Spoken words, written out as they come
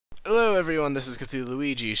Hello everyone, this is Cthulhu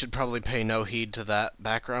Luigi. You should probably pay no heed to that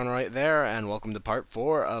background right there, and welcome to part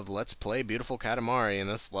 4 of Let's Play Beautiful Katamari. In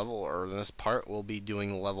this level, or in this part, we'll be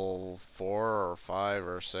doing level 4 or 5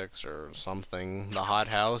 or 6 or something, the hot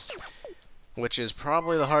house, which is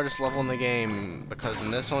probably the hardest level in the game, because in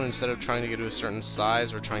this one, instead of trying to get to a certain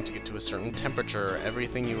size, we're trying to get to a certain temperature.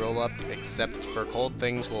 Everything you roll up, except for cold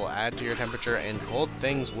things, will add to your temperature, and cold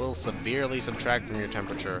things will severely subtract from your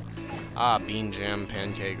temperature. Ah, bean jam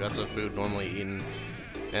pancake. That's a food normally eaten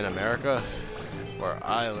in America, where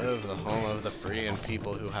I live, the home of the free and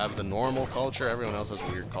people who have the normal culture. Everyone else has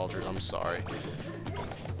weird cultures, I'm sorry.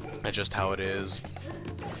 That's just how it is.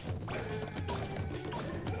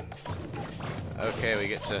 Okay, we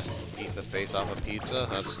get to eat the face off a pizza.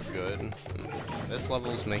 That's good. This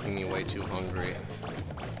level's making me way too hungry.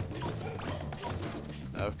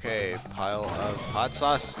 Okay, pile of hot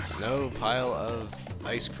sauce. No, pile of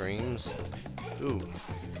ice creams. Ooh,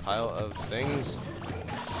 pile of things.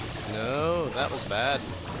 No, that was bad.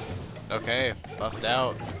 Okay, buffed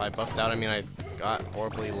out. By buffed out, I mean I got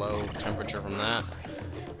horribly low temperature from that.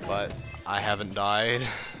 But I haven't died.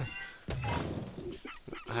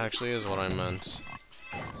 That actually is what I meant.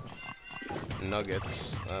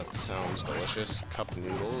 Nuggets. That sounds delicious. Cup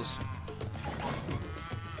noodles.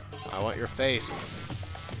 I want your face.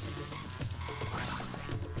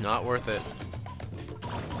 Not worth it.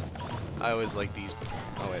 I always like these.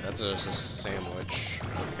 Oh wait, that's just a sandwich.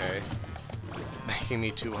 Okay. Making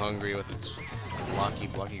me too hungry with its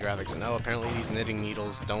blocky graphics. No, apparently these knitting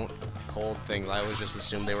needles don't cold things. I always just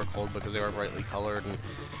assumed they were cold because they were brightly colored, and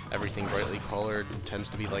everything brightly colored tends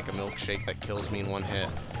to be like a milkshake that kills me in one hit.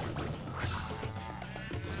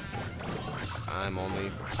 I'm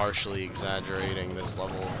only partially exaggerating. This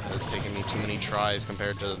level has taken me too many tries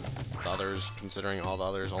compared to the others, considering all the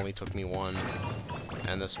others only took me one.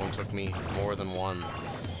 And this one took me more than one.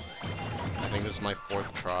 I think this is my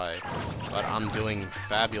 4th try. But I'm doing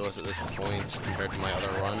fabulous at this point compared to my other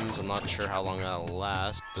runs. I'm not sure how long that'll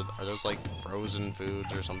last. Are those like frozen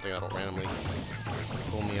foods or something that'll randomly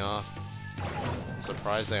pull me off? I'm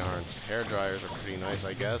surprised they aren't. Hair dryers are pretty nice,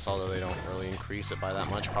 I guess, although they don't really increase it by that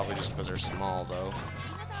much. Probably just because they're small, though.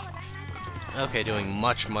 Okay, doing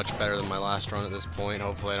much better than my last run at this point.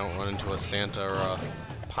 Hopefully I don't run into a Santa or a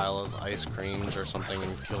pile of ice creams or something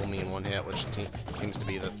and kill me in one hit, which seems to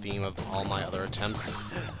be the theme of all my other attempts.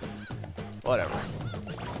 Whatever.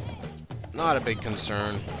 Not a big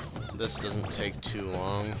concern. This doesn't take too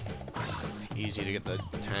long. Easy to get the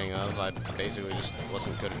hang of. I basically just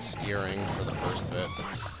wasn't good at steering for the first bit.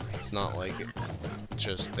 It's not like it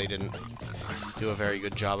just they didn't do a very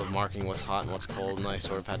good job of marking what's hot and what's cold, and I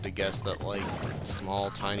sort of had to guess that like small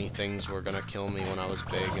tiny things were gonna kill me when I was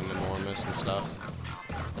big and enormous and stuff.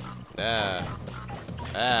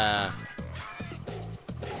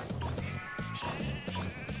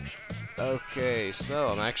 Okay, so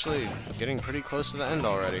I'm actually getting pretty close to the end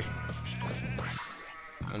already.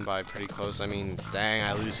 And by pretty close, I mean, dang,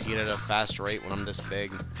 I lose heat at a fast rate when I'm this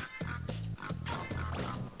big.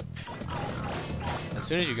 As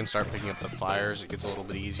soon as you can start picking up the fires, it gets a little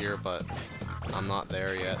bit easier, but I'm not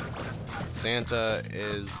there yet. Santa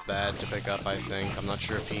is bad to pick up, I think. I'm not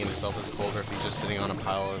sure if he himself is cold or if he's just sitting on a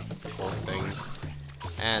pile of cold things.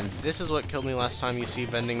 And this is what killed me last time. You see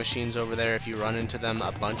vending machines over there. If you run into them,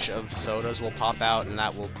 a bunch of sodas will pop out, and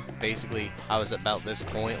that will basically... I was about this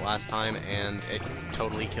point last time, and it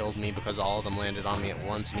totally killed me because all of them landed on me at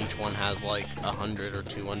once, and each one has like 100 or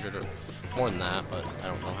 200 or more than that, but I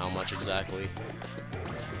don't know how much exactly.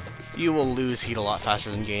 You will lose heat a lot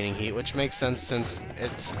faster than gaining heat, which makes sense since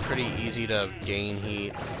it's pretty easy to gain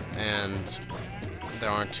heat, and there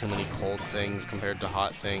aren't too many cold things compared to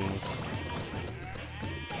hot things.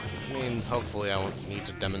 I mean, hopefully I won't need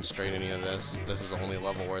to demonstrate any of this. This is the only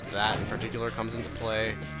level where that in particular comes into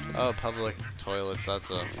play. Oh, public toilets, that's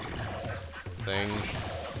a thing.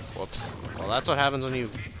 Whoops. Well, that's what happens when you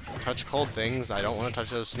touch cold things. I don't want to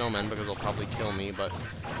touch those snowmen because they'll probably kill me, but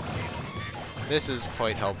this is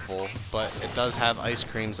quite helpful. But it does have ice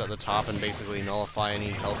creams at the top and basically nullify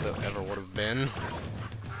any help it ever would have been.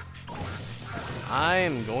 I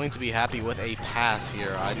am going to be happy with a pass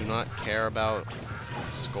here. I do not care about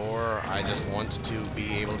score. I just want to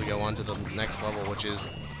be able to go on to the next level, which is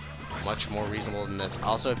much more reasonable than this.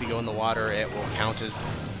 Also, if you go in the water, it will count as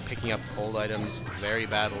picking up cold items very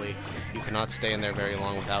badly. You cannot stay in there very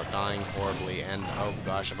long without dying horribly, and oh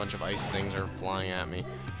gosh, a bunch of ice things are flying at me.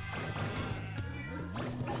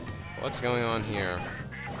 What's going on here?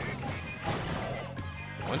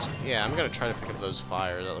 Yeah, I'm gonna try to pick up those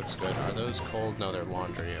fires. That looks good. Are those cold? No, they're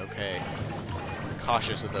laundry. Okay. I'm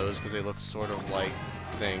cautious of those because they look sort of like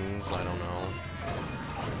things. I don't know.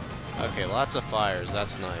 Okay, lots of fires.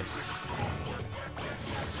 That's nice.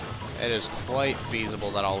 It is quite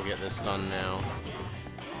feasible that I'll get this done now.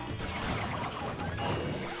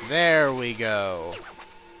 There we go.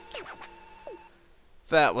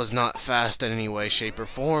 That was not fast in any way, shape, or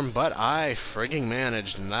form, but I frigging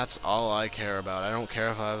managed, and that's all I care about. I don't care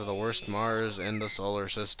if I have the worst Mars in the solar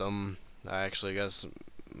system. I actually guess,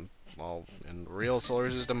 well, in the real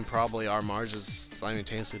solar system, probably our Mars is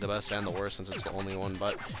simultaneously the best and the worst since it's the only one,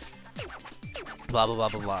 but blah, blah, blah,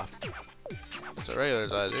 blah, blah. It's a regular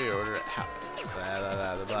size order. Blah, blah,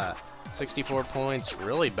 blah, blah, blah. 64 points,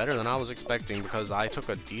 really better than I was expecting because I took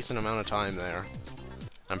a decent amount of time there.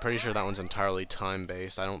 I'm pretty sure that one's entirely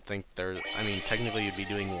time-based. I don't think there's... I mean, technically you'd be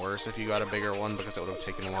doing worse if you got a bigger one because it would have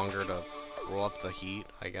taken longer to roll up the heat,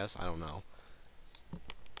 I guess. I don't know.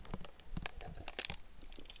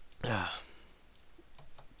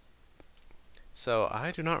 So,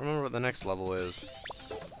 I do not remember what the next level is.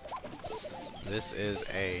 This is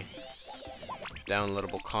a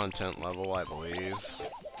downloadable content level, I believe.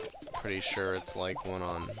 Pretty sure it's like one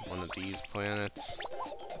on one of these planets.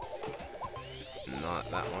 Not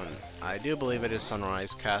that one. I do believe it is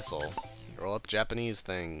Sunrise Castle. Roll up Japanese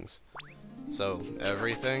things. So,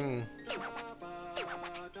 everything.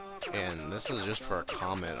 And this is just for a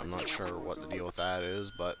comet. I'm not sure what the deal with that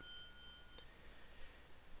is, but...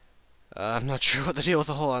 I'm not sure what the deal with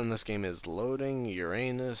the whole lot in this game is. Loading,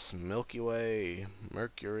 Uranus, Milky Way,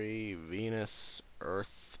 Mercury, Venus,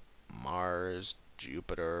 Earth, Mars,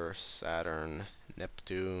 Jupiter, Saturn,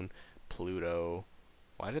 Neptune, Pluto.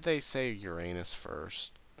 Why did they say Uranus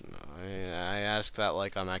first? I ask that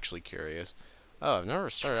like I'm actually curious. Oh, I've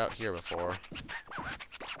never started out here before.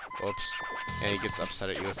 Whoops. And he gets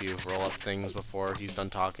upset at you if you roll up things before he's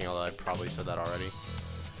done talking, although I probably said that already.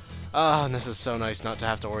 Ah, and this is so nice not to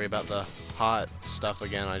have to worry about the hot stuff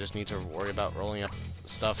again. I just need to worry about rolling up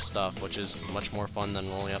stuff, which is much more fun than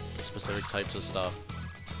rolling up specific types of stuff.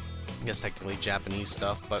 I guess technically Japanese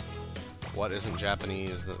stuff, but what isn't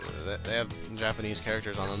Japanese? They have Japanese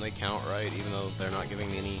characters on them. They count, right? Even though they're not giving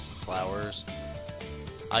me any flowers.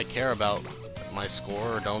 I care about my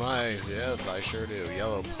score, don't I? Yeah, I sure do.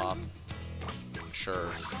 Yellow pop. Sure.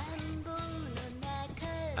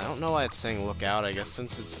 I don't know why it's saying look out. I guess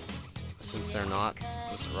since they're not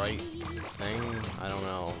this right thing, I don't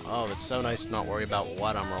know. Oh, it's so nice to not worry about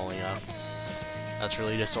what I'm rolling up. That's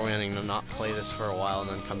really disorienting to not play this for a while and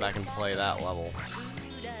then come back and play that level.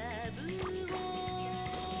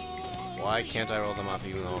 Why can't I roll them up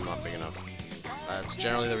even though I'm not big enough? That's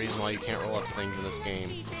generally the reason why you can't roll up things in this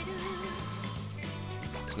game.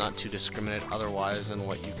 It's not to discriminate otherwise in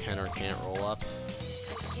what you can or can't roll up.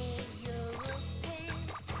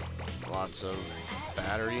 Lots of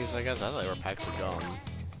batteries, I guess. I thought they were packs of gum.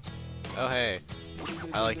 Oh hey,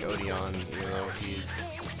 I like Odeon, even though he's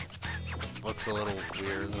looks a little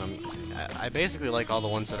weird. I basically like all the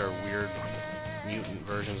ones that are weird mutant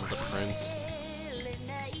versions of the Prince.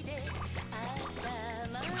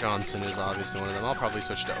 Johnson is obviously one of them. I'll probably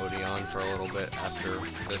switch to Odeon for a little bit after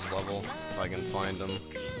this level, if I can find them.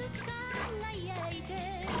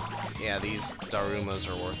 Yeah, these Darumas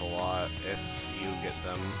are worth a lot if you get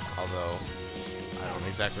them, although I don't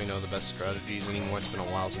exactly know the best strategies anymore. It's been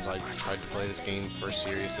a while since I tried to play this game for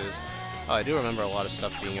seriousness. Oh, I do remember a lot of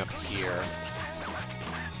stuff being up here.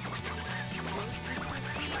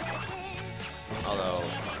 Although,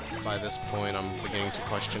 by this point, I'm beginning to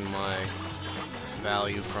question my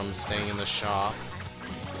value from staying in the shop.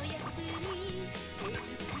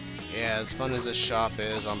 Yeah, as fun as this shop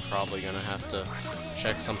is, I'm probably gonna have to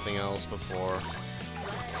check something else before,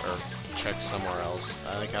 or check somewhere else.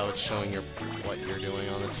 I like how it's showing what you're doing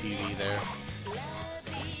on the TV there.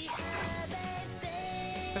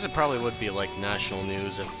 I guess it probably would be like national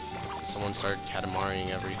news if someone started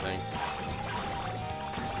Katamariing everything.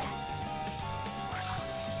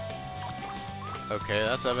 Okay,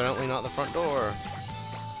 that's evidently not the front door.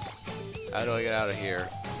 How do I get out of here?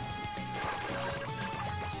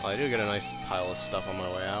 Well, I do get a nice pile of stuff on my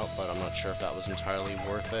way out, but I'm not sure if that was entirely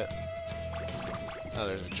worth it. Oh,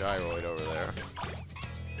 there's a gyroid over there.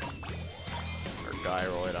 Or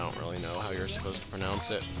gyroid, I don't really know how you're supposed to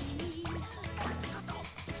pronounce it.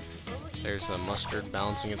 There's a mustard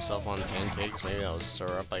balancing itself on pancakes. Maybe that was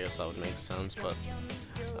syrup, I guess that would make sense, but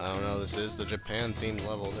I don't know, this is the Japan-themed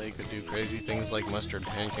level. They could do crazy things like mustard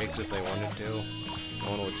pancakes if they wanted to.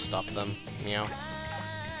 No one would stop them. Meow.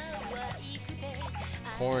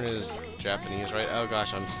 Corn is Japanese, right? Oh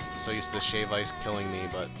gosh, I'm so used to the shave ice killing me,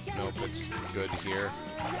 but nope, it's good here.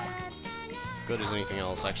 Good as anything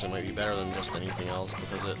else. Actually, might be better than just anything else,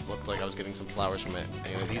 because it looked like I was getting some flowers from it.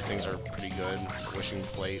 Anyway, these things are pretty good. Wishing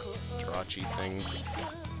plate, Jirachi things.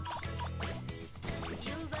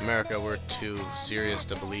 America, we're too serious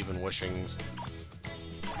to believe in wishings.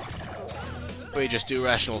 We just do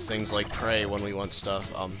rational things like pray when we want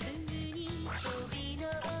stuff.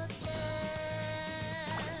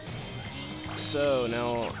 So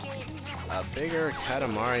now, a bigger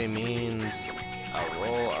Katamari means a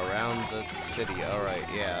roll around the city. Alright,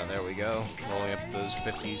 yeah, there we go. Rolling up those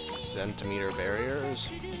 50-centimeter barriers.